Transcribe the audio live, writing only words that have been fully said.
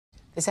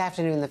This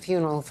afternoon, the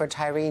funeral for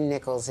Tyre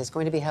Nichols is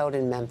going to be held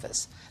in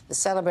Memphis. The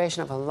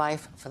celebration of a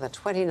life for the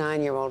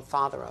 29-year-old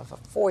father of a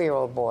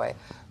 4-year-old boy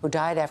who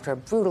died after a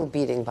brutal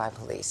beating by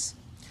police.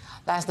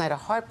 Last night, a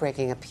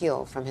heartbreaking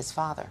appeal from his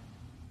father.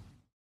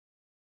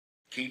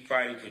 Keep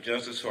fighting for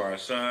justice for our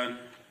son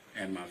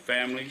and my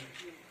family.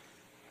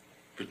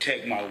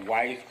 Protect my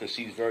wife, because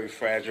she's very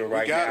fragile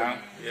right now.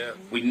 Yeah.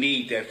 We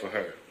need that for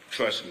her,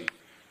 trust me.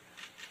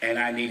 And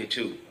I need it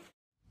too.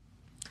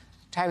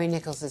 Tyre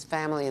Nichols'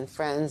 family and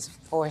friends,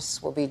 of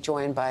course, will be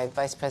joined by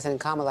Vice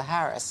President Kamala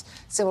Harris,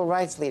 civil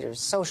rights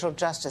leaders, social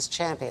justice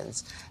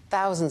champions,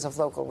 thousands of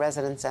local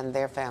residents and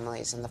their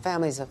families, and the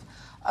families of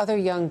other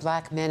young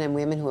black men and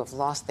women who have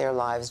lost their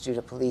lives due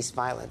to police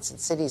violence in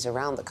cities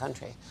around the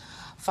country.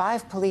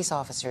 5 police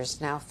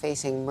officers now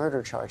facing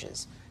murder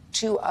charges.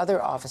 2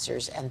 other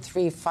officers and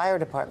 3 fire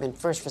department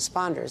first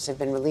responders have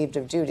been relieved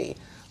of duty,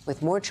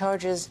 with more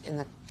charges in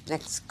the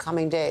next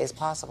coming days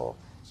possible,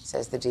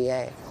 says the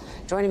DA.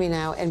 Joining me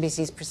now,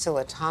 NBC's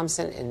Priscilla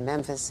Thompson in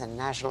Memphis and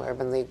National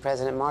Urban League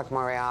President Marc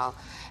Morial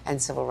and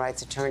civil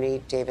rights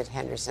attorney David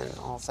Henderson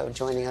also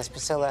joining us.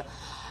 Priscilla,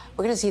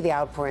 we're going to see the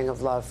outpouring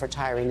of love for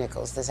Tyre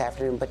Nichols this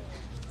afternoon, but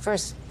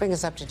first, bring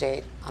us up to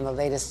date on the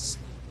latest,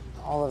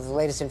 all of the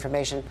latest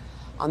information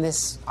on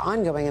this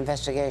ongoing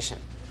investigation.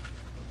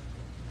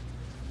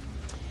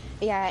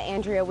 Yeah,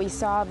 Andrea, we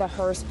saw the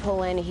hearse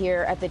pull in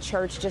here at the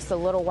church just a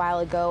little while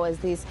ago as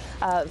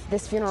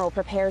this funeral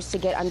prepares to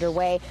get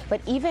underway.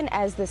 But even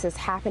as this is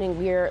happening,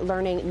 we're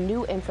learning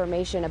new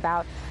information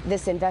about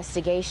this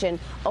investigation.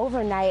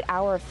 Overnight,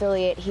 our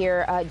affiliate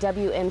here,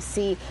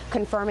 WMC,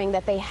 confirming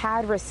that they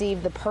had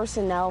received the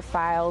personnel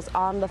files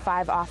on the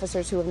 5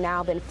 officers who have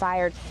now been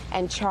fired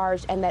and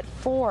charged, and that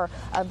 4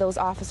 of those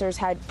officers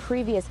had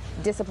previous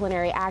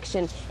disciplinary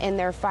action in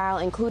their file,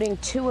 including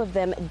 2 of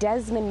them,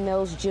 Desmond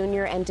Mills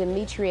Jr. and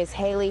Demetrius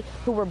Haley,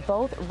 who were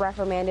both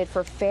reprimanded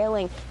for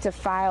failing to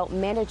file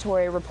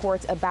mandatory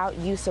reports about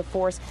use of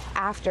force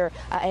after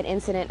an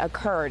incident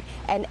occurred.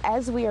 And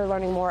as we are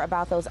learning more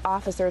about those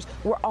officers,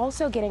 we're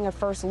also getting a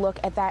first look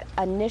at that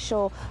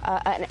initial,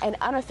 an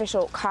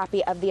unofficial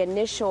copy of the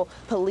initial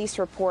police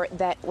report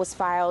that was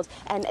filed.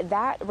 And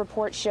that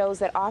report shows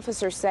that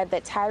officers said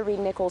that Tyre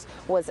Nichols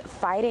was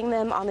fighting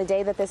them on the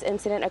day that this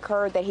incident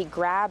occurred, that he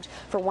grabbed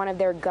for one of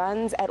their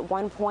guns at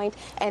one point.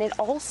 And it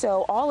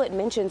also, all it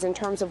mentions in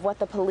terms of what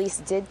the police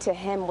did to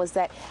him was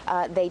that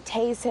they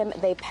tased him,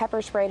 they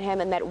pepper sprayed him,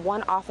 and that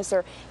one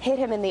officer hit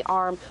him in the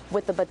arm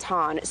with the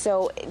baton.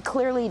 So it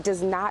clearly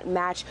does not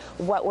match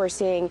what we're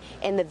seeing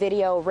in the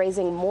video,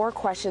 raising more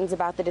questions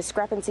about the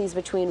discrepancies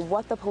between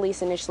what the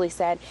police initially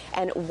said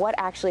and what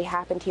actually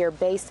happened here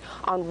based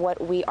on what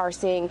we are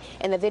seeing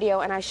in the video.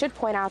 And I should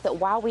point out that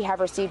while we have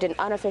received an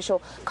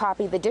unofficial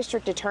copy, the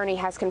district attorney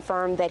has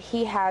confirmed that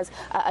he has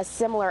a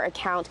similar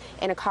account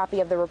in a copy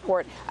of the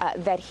report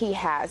that he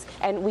has.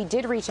 And we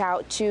did reach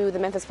out to the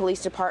Memphis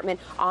Police Department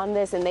on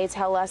this, and they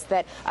tell us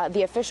that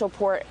the official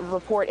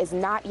report is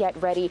not yet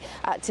ready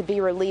to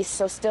be released.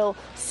 So still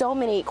so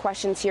many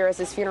questions here as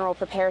this funeral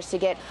prepares to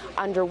get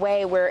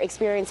underway. We're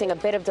experiencing a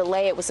bit of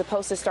delay. It was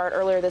supposed to start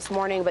earlier this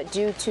morning, but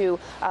due to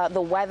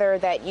the weather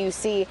that you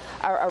see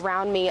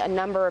around me, a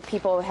number of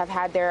people have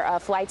had their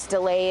flights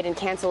delayed and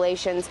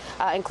cancellations,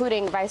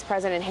 including Vice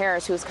President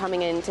Harris, who's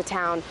coming into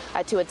town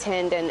to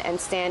attend and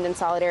stand in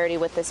solidarity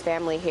with this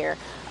family here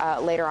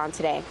later on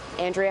today.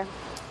 Andrea?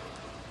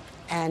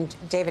 And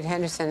David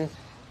Henderson,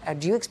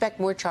 do you expect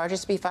more charges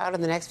to be filed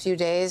in the next few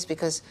days?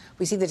 Because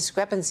we see the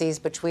discrepancies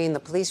between the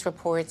police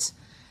reports,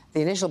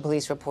 the initial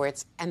police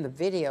reports, and the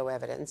video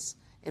evidence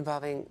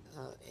involving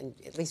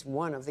at least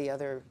one of the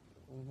other,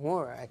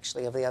 more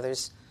actually, of the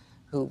others,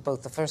 who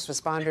both the first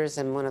responders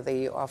and one of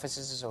the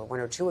officers, or 1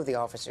 or 2 of the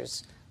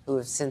officers, who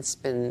have since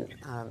been,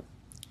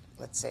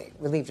 let's say,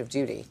 relieved of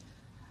duty,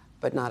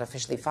 but not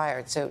officially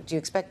fired. So do you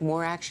expect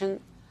more action,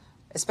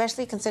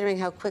 especially considering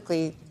how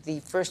quickly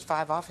the first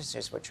 5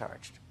 officers were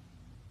charged?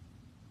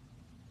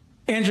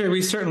 Andrea,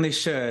 we certainly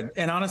should.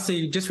 And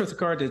honestly, just with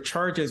regard to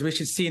charges, we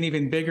should see an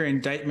even bigger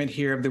indictment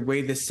here of the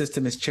way this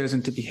system has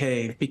chosen to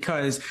behave,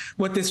 because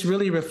what this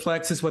really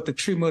reflects is what the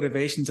true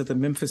motivations of the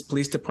Memphis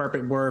Police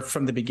Department were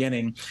from the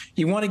beginning.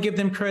 You want to give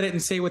them credit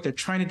and say what they're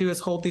trying to do is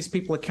hold these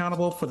people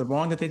accountable for the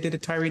wrong that they did to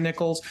Tyre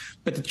Nichols.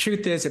 But the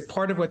truth is that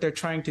part of what they're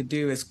trying to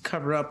do is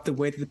cover up the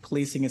way that the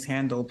policing is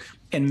handled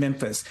in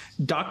Memphis.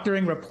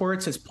 Doctoring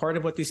reports is part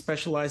of what these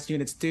specialized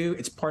units do.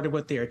 It's part of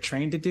what they are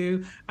trained to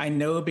do. I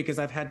know because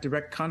I've had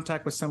direct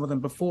contact with some of them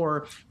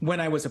before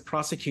when I was a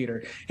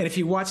prosecutor. And if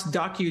you watch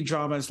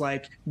docudramas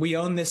like We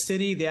Own This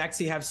City, they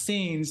actually have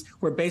scenes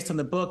where, based on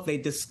the book, they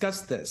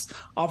discuss this.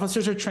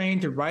 Officers are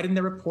trained to write in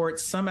their report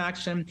some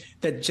action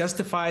that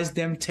justifies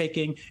them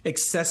taking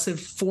excessive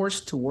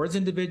force towards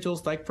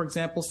individuals, like, for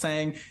example,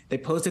 saying they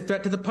posed a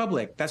threat to the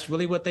public. That's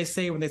really what they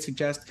say when they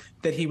suggest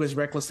that he was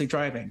recklessly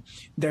driving.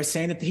 They're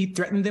saying that he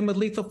threatened them with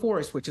lethal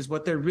force, which is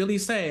what they're really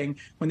saying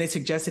when they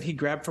suggest that he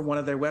grabbed for one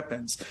of their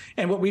weapons.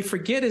 And what we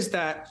forget is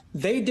that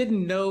they did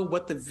didn't know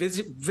what the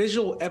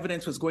visual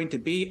evidence was going to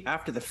be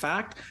after the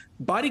fact.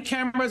 Body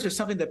cameras are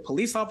something that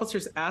police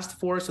officers asked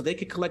for so they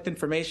could collect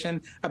information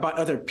about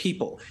other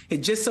people. It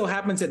just so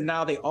happens that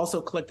now they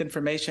also collect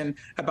information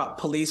about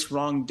police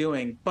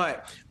wrongdoing.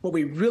 But what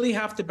we really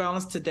have to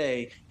balance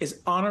today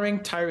is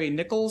honoring Tyre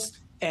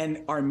Nichols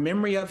and our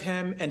memory of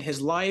him and his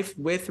life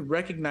with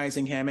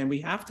recognizing him. And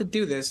we have to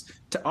do this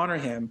to honor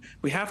him.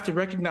 We have to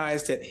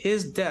recognize that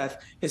his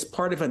death is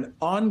part of an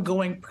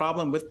ongoing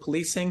problem with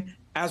policing,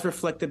 as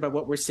reflected by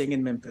what we're seeing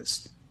in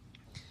Memphis.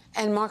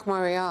 And Marc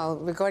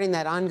Morial, regarding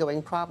that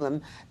ongoing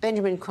problem,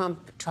 Benjamin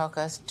Crump talked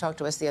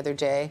to us the other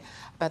day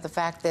about the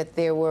fact that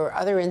there were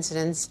other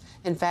incidents,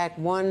 in fact,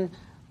 one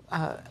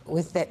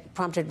that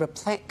prompted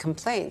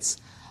complaints,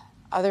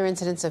 other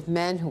incidents of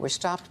men who were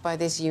stopped by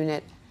this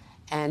unit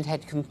and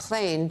had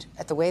complained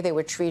at the way they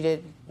were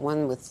treated,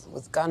 one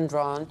with gun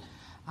drawn,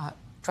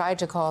 tried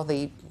to call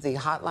the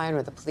hotline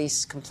or the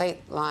police complaint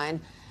line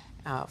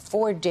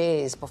 4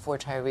 days before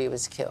Tyre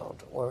was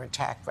killed, or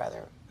attacked,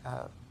 rather,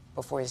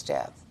 before his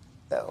death,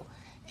 though.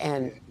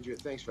 And, Andrea,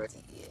 thanks for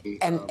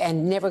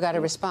and never got a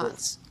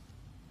response.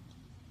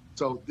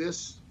 So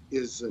this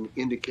is an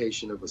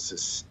indication of a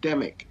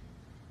systemic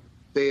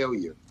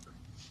failure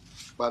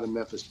by the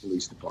Memphis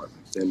Police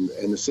Department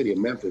and the city of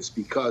Memphis,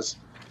 because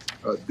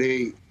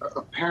they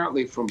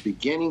apparently, from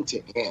beginning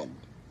to end,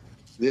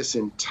 this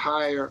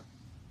entire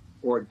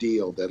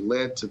ordeal that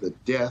led to the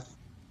death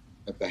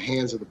at the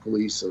hands of the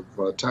police of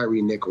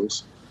Tyre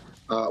Nichols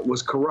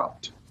was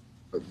corrupt.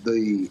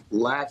 The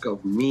lack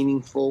of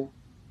meaningful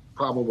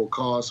probable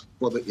cause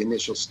for the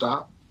initial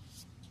stop,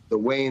 the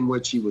way in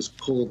which he was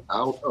pulled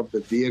out of the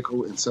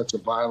vehicle in such a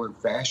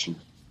violent fashion,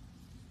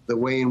 the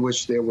way in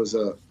which there was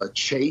a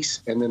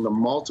chase and then the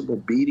multiple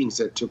beatings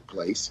that took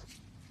place,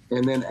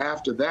 and then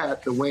after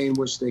that, the way in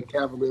which they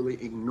cavalierly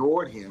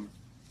ignored him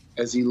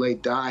as he lay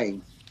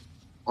dying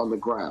on the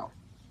ground.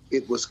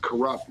 It was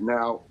corrupt.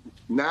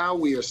 Now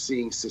we are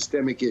seeing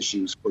systemic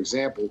issues. For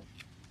example,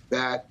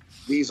 that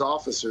these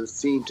officers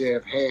seem to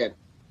have had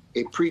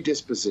a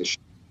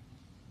predisposition,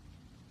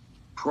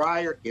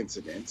 prior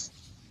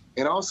incidents,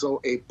 and also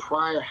a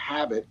prior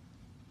habit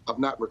of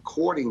not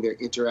recording their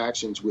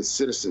interactions with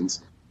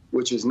citizens,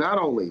 which is not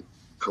only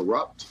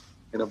corrupt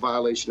and a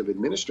violation of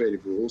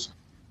administrative rules,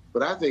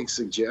 but I think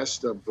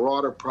suggests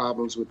broader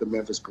problems with the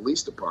Memphis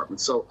Police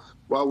Department. So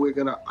while we're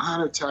going to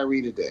honor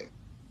Tyre today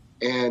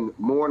and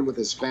mourn with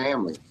his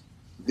family,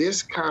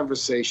 this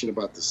conversation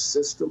about the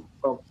system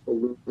of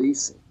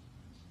policing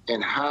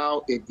and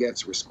how it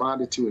gets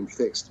responded to and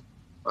fixed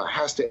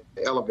has to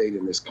elevate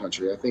in this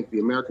country. I think the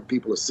American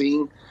people are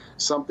seeing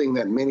something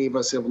that many of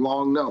us have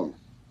long known.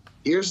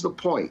 Here's the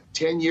point.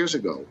 10 years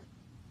ago,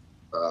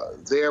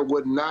 there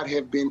would not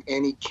have been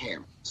any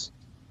cameras.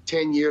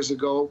 10 years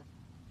ago,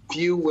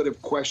 few would have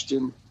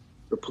questioned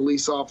the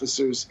police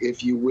officers,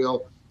 if you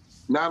will,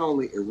 not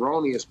only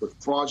erroneous but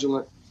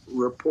fraudulent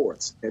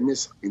reports. And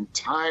this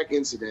entire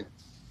incident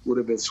would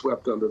have been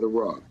swept under the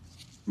rug.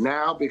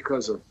 Now,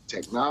 because of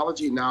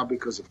technology, now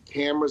because of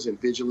cameras and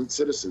vigilant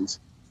citizens,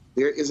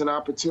 there is an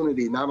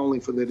opportunity not only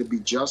for there to be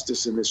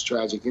justice in this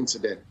tragic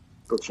incident,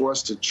 but for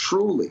us to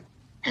truly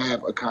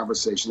have a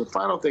conversation. The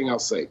final thing I'll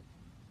say,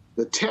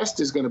 the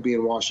test is going to be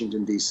in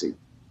Washington, D.C.,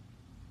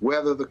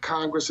 whether the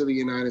Congress of the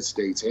United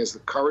States has the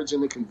courage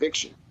and the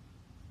conviction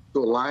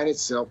to align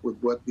itself with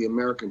what the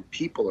American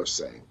people are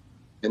saying.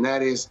 And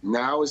that is,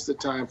 now is the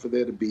time for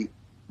there to be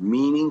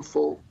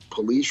meaningful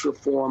police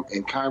reform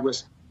in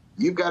Congress.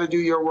 You've got to do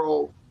your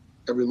role.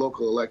 Every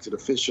local elected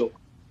official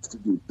has to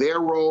do their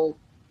role.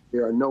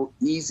 There are no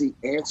easy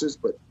answers,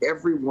 but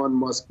everyone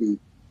must be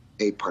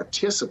a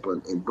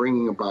participant in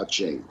bringing about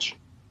change.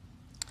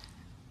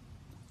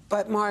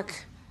 But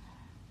Marc,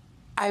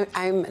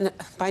 I'm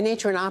by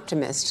nature an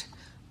optimist,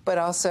 but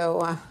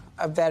also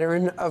a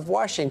veteran of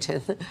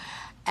Washington.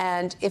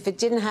 And if it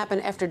didn't happen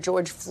after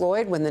George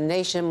Floyd, when the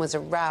nation was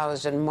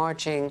aroused and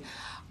marching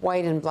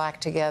white and black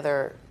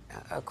together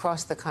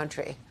across the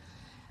country,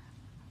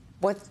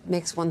 what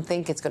makes one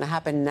think it's going to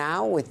happen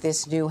now with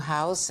this new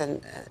House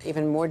and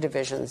even more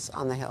divisions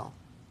on the Hill?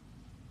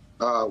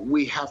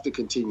 We have to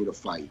continue to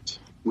fight.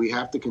 We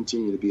have to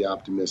continue to be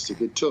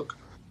optimistic. It took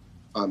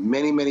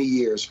many, many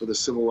years for the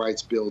Civil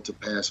Rights Bill to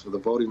pass, for the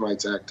Voting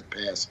Rights Act to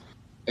pass.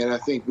 And I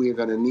think we are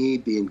going to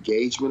need the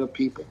engagement of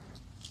people,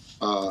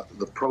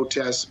 the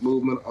protest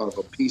movement of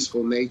a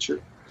peaceful nature,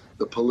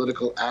 the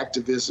political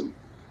activism,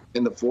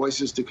 and the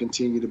voices to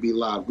continue to be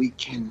loud. We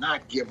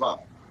cannot give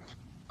up.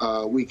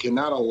 We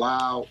cannot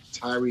allow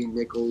Tyre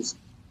Nichols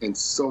and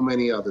so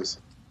many others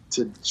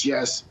to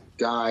just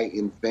die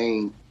in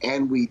vain,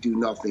 and we do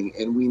nothing,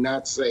 and we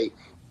not say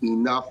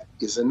enough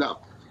is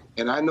enough.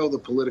 And I know the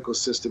political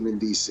system in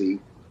D.C.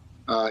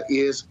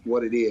 Is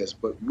what it is,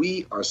 but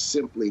we are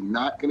simply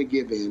not going to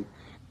give in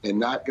and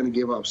not going to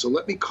give up. So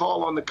let me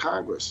call on the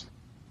Congress,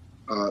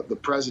 the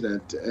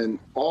president, and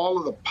all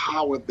of the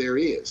power there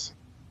is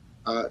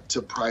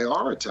to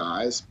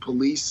prioritize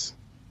police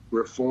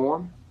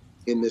reform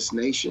in this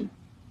nation,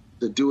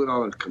 to do it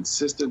on a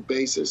consistent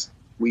basis.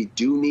 We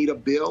do need a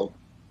bill.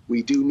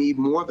 We do need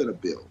more than a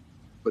bill,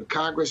 but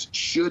Congress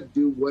should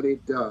do what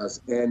it does.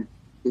 And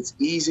it's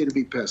easy to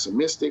be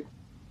pessimistic.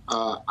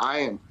 I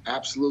am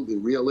absolutely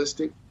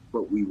realistic,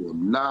 but we will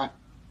not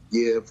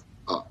give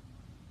up.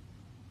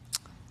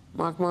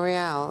 Marc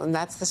Morial, and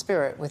that's the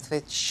spirit with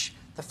which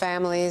the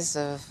families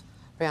of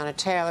Breonna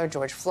Taylor,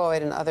 George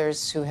Floyd, and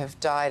others who have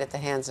died at the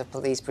hands of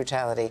police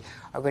brutality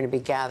are going to be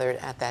gathered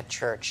at that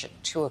church at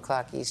 2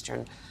 o'clock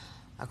Eastern,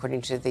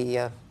 according to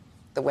the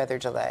weather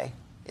delay,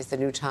 is the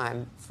new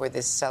time for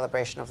this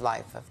celebration of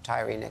life of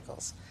Tyre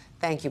Nichols.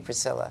 Thank you,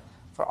 Priscilla,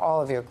 for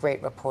all of your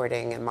great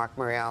reporting, and Marc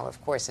Morial,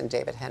 of course, and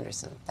David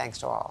Henderson. Thanks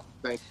to all.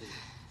 Thank you.